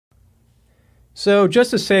So just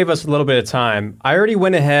to save us a little bit of time, I already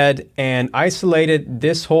went ahead and isolated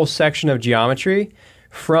this whole section of geometry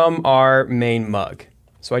from our main mug.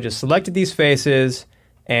 So I just selected these faces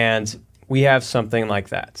and we have something like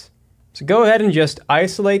that. So go ahead and just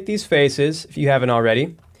isolate these faces if you haven't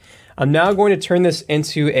already. I'm now going to turn this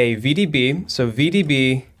into a VDB, so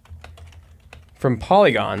VDB from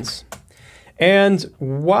polygons. And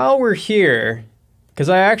while we're here, because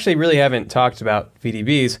I actually really haven't talked about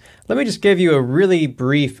VDBs, let me just give you a really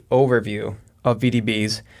brief overview of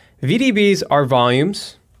VDBs. VDBs are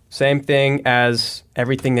volumes, same thing as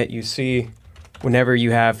everything that you see whenever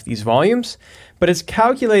you have these volumes, but it's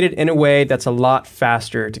calculated in a way that's a lot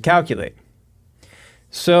faster to calculate.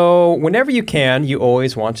 So whenever you can, you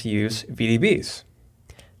always want to use VDBs.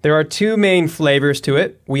 There are two main flavors to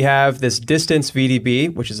it. We have this distance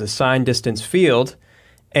VDB, which is a signed distance field,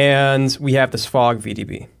 and we have this fog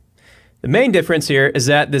VDB. The main difference here is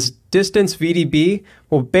that this distance VDB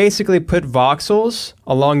will basically put voxels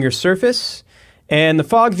along your surface, and the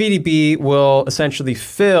fog VDB will essentially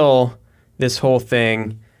fill this whole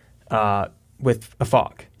thing with a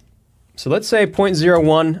fog. So let's say 0.01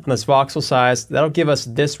 on this voxel size. That'll give us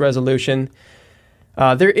this resolution.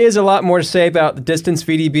 There is a lot more to say about the distance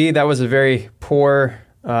VDB. That was a very poor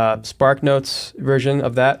SparkNotes version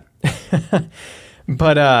of that.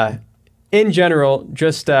 But in general,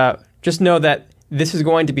 just know that this is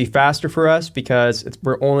going to be faster for us because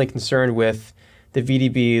we're only concerned with the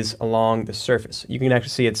VDBs along the surface. You can actually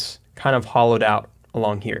see it's kind of hollowed out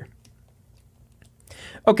along here.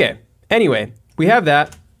 Okay, anyway, we have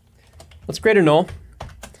that. Let's create a null.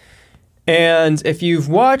 And if you've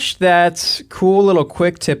watched that cool little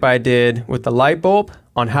quick tip I did with the light bulb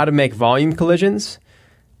on how to make volume collisions,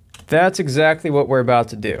 that's exactly what we're about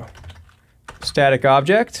to do. Static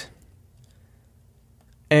object.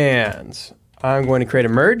 And I'm going to create a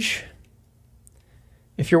merge.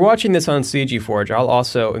 If you're watching this on CG Forge, I'll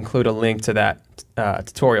also include a link to that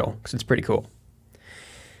tutorial because it's pretty cool.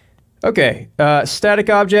 Okay,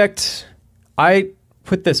 static object. I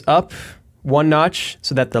put this up one notch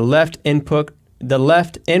so that the left input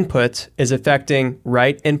is affecting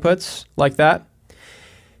right inputs like that.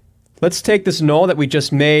 Let's take this null that we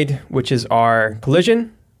just made, which is our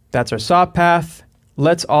collision. That's our saw path.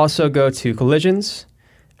 Let's also go to collisions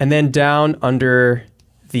and then down under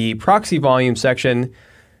the proxy volume section,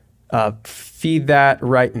 feed that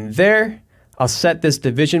right in there. I'll set this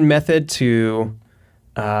division method to,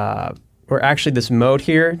 or actually this mode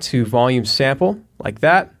here to volume sample like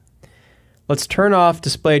that. Let's turn off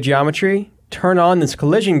display geometry, turn on this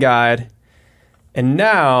collision guide, and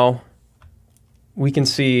now we can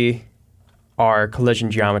see our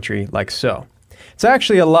collision geometry like so. It's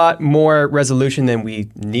actually a lot more resolution than we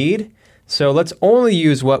need, so let's only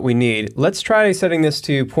use what we need. Let's try setting this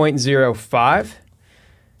to 0.05,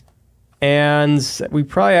 and we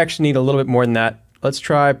probably actually need a little bit more than that. Let's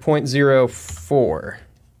try 0.04,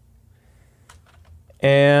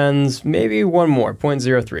 and maybe one more,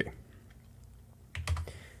 0.03.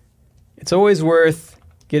 It's always worth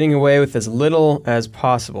getting away with as little as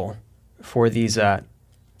possible for these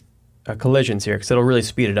collisions here, because it'll really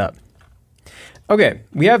speed it up. Okay,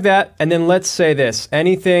 we have that, and then let's say this.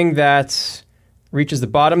 Anything that reaches the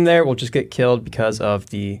bottom there will just get killed because of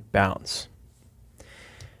the bounds.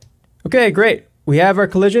 Okay, great. We have our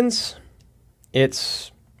collisions.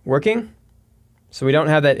 It's working, so we don't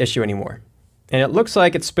have that issue anymore. And it looks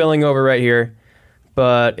like it's spilling over right here,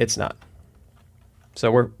 but it's not.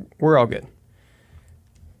 So we're all good.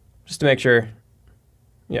 Just to make sure.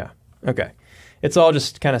 Yeah, okay. It's all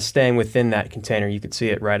just kind of staying within that container. You could see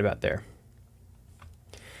it right about there.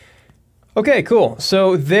 Okay, cool.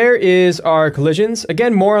 So there is our collisions.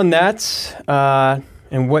 Again, more on that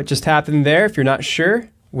and what just happened there if you're not sure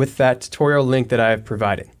with that tutorial link that I've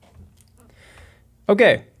provided.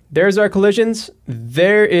 Okay, there's our collisions.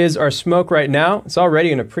 There is our smoke right now. It's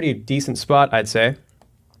already in a pretty decent spot, I'd say.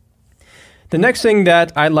 The next thing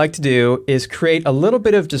that I'd like to do is create a little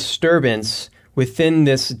bit of disturbance within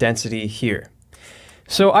this density here.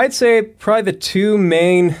 So I'd say probably the two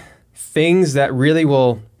main things that really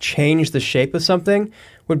will change the shape of something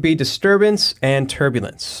would be disturbance and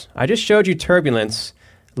turbulence. I just showed you turbulence.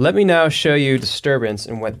 Let me now show you disturbance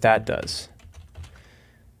and what that does.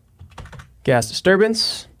 Gas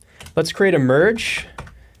disturbance. Let's create a merge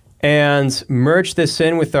and merge this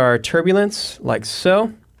in with our turbulence like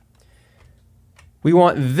so. We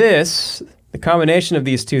want this, the combination of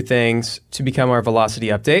these two things, to become our velocity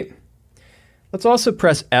update. Let's also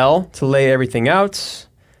press L to lay everything out.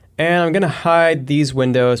 And I'm going to hide these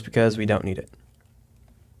windows because we don't need it.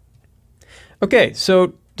 Okay,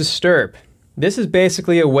 so disturb. This is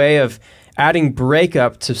basically a way of adding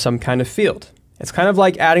breakup to some kind of field. It's kind of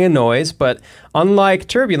like adding a noise, but unlike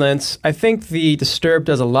turbulence, I think the disturb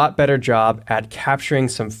does a lot better job at capturing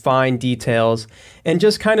some fine details and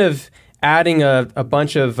just kind of adding a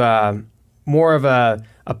bunch of more of a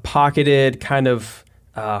pocketed kind of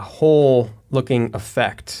hole-looking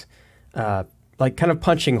effect, like kind of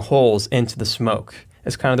punching holes into the smoke.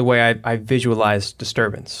 It's kind of the way I visualize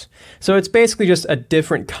disturbance. So it's basically just a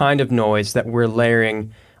different kind of noise that we're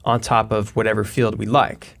layering on top of whatever field we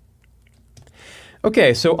like.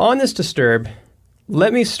 Okay, so on this disturb,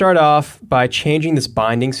 let me start off by changing this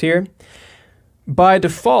bindings here. By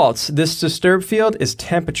default, this disturb field is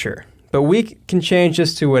temperature, but we can change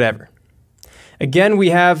this to whatever. Again, we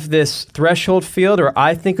have this threshold field, or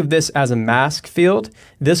I think of this as a mask field.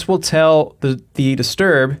 This will tell the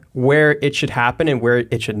disturb where it should happen and where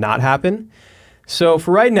it should not happen. So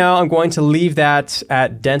for right now, I'm going to leave that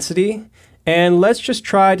at density, and let's just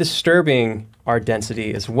try disturbing our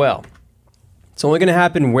density as well. It's only going to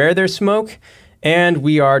happen where there's smoke, and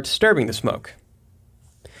we are disturbing the smoke.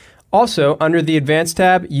 Also, under the Advanced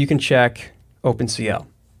tab, you can check OpenCL.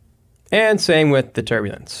 And same with the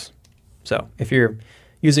turbulence. So if you're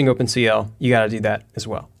using OpenCL, you got to do that as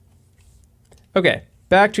well. Okay,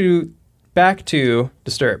 back to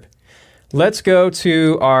disturb. Let's go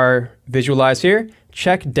to our visualize here,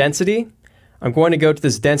 check density. I'm going to go to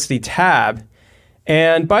this density tab,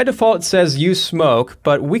 and by default it says use smoke,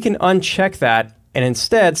 but we can uncheck that and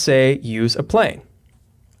instead say use a plane.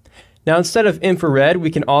 Now instead of infrared,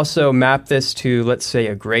 we can also map this to, let's say,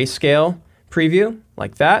 a grayscale preview,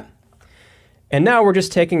 like that. And now we're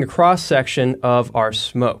just taking a cross section of our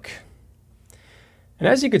smoke. And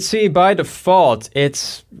as you can see, by default,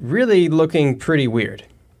 it's really looking pretty weird.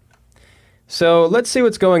 So let's see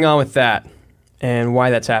what's going on with that and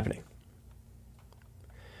why that's happening.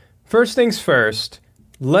 First things first,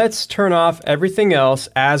 let's turn off everything else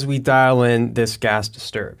as we dial in this gas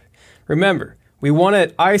disturb. Remember, we want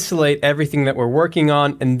to isolate everything that we're working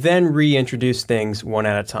on and then reintroduce things one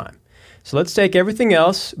at a time. So let's take everything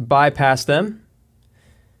else, bypass them,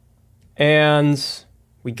 and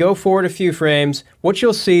we go forward a few frames. What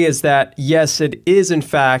you'll see is that, yes, it is in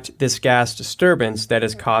fact this gas disturbance that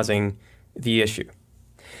is causing the issue.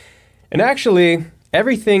 And actually,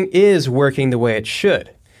 everything is working the way it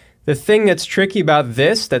should. The thing that's tricky about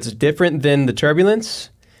this, that's different than the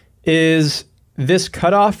turbulence, is this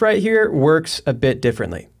cutoff right here works a bit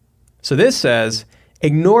differently. So this says,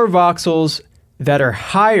 ignore voxels that are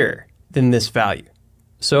higher than this value.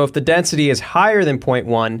 So if the density is higher than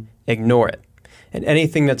 0.1, ignore it. And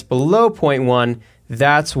anything that's below 0.1,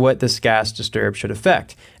 that's what this gas disturb should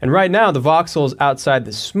affect. And right now, the voxels outside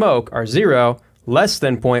the smoke are 0, less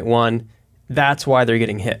than 0.1. That's why they're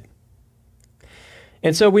getting hit.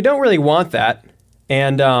 And so we don't really want that.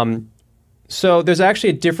 And so there's actually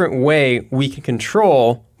a different way we can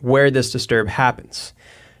control where this disturb happens.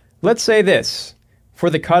 Let's say this. For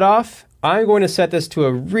the cutoff, I'm going to set this to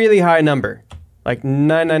a really high number, like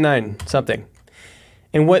 999 something.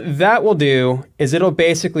 And what that will do is it'll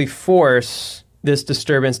basically force this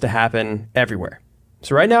disturbance to happen everywhere.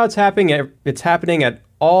 So right now it's happening at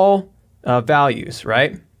all values,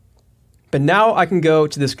 right? But now I can go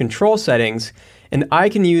to this control settings and I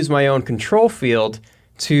can use my own control field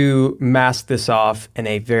to mask this off in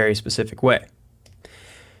a very specific way.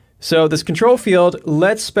 So this control field,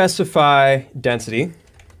 let's specify density.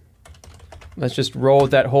 Let's just roll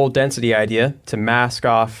with that whole density idea to mask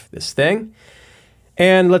off this thing.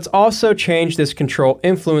 And let's also change this control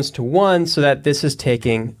influence to 1 so that this is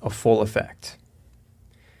taking a full effect.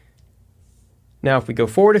 Now if we go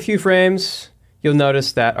forward a few frames, you'll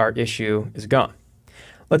notice that our issue is gone.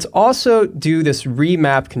 Let's also do this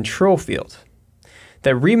remap control field.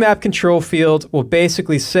 That remap control field will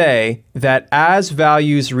basically say that as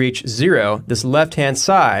values reach 0, this left-hand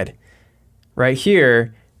side, right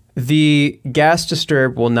here, the gas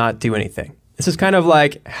disturb will not do anything. This is kind of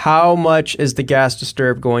like how much is the gas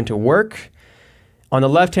disturb going to work. On the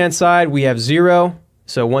left-hand side, we have 0.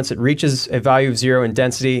 So once it reaches a value of 0 in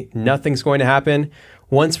density, nothing's going to happen.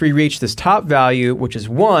 Once we reach this top value, which is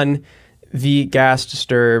 1, the gas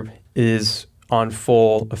disturb is on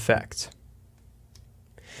full effect.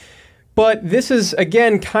 But this is,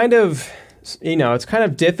 again, kind of, it's kind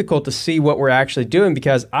of difficult to see what we're actually doing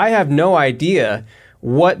because I have no idea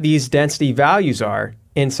what these density values are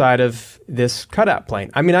inside of this cutout plane.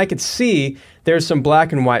 I mean, I could see there's some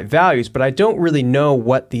black and white values, but I don't really know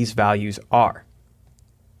what these values are.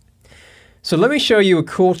 So let me show you a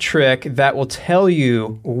cool trick that will tell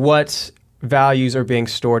you what values are being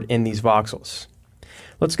stored in these voxels.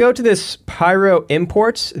 Let's go to this Pyro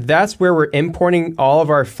imports. That's where we're importing all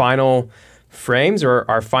of our final frames or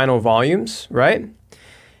our final volumes, right?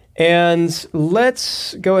 And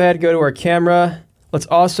let's go ahead and go to our camera. Let's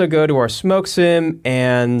also go to our smoke sim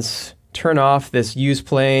and turn off this use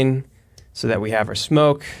plane so that we have our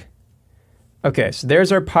smoke. Okay, so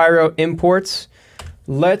there's our Pyro imports.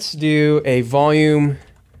 Let's do a volume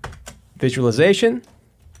visualization.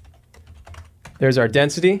 There's our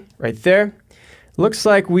density right there. Looks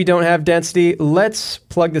like we don't have density. Let's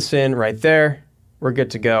plug this in right there. We're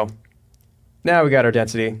good to go. Now we got our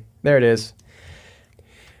density. There it is.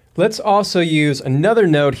 Let's also use another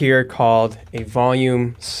node here called a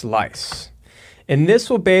volume slice. And this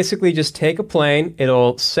will basically just take a plane,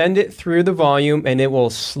 it'll send it through the volume, and it will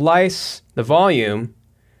slice the volume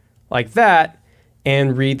like that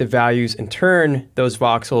and read the values and turn those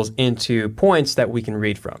voxels into points that we can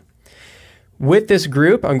read from. With this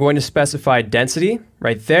group, I'm going to specify density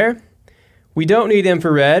right there. We don't need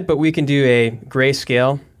infrared, but we can do a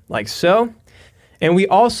grayscale like so. And we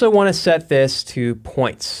also want to set this to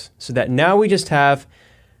points so that now we just have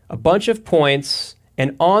a bunch of points.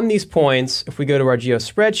 And on these points, if we go to our geo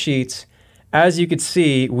spreadsheets, as you can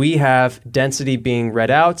see, we have density being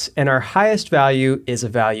read out, and our highest value is a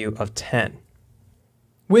value of 10.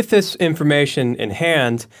 With this information in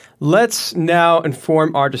hand, let's now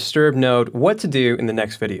inform our disturb node what to do in the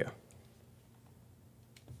next video.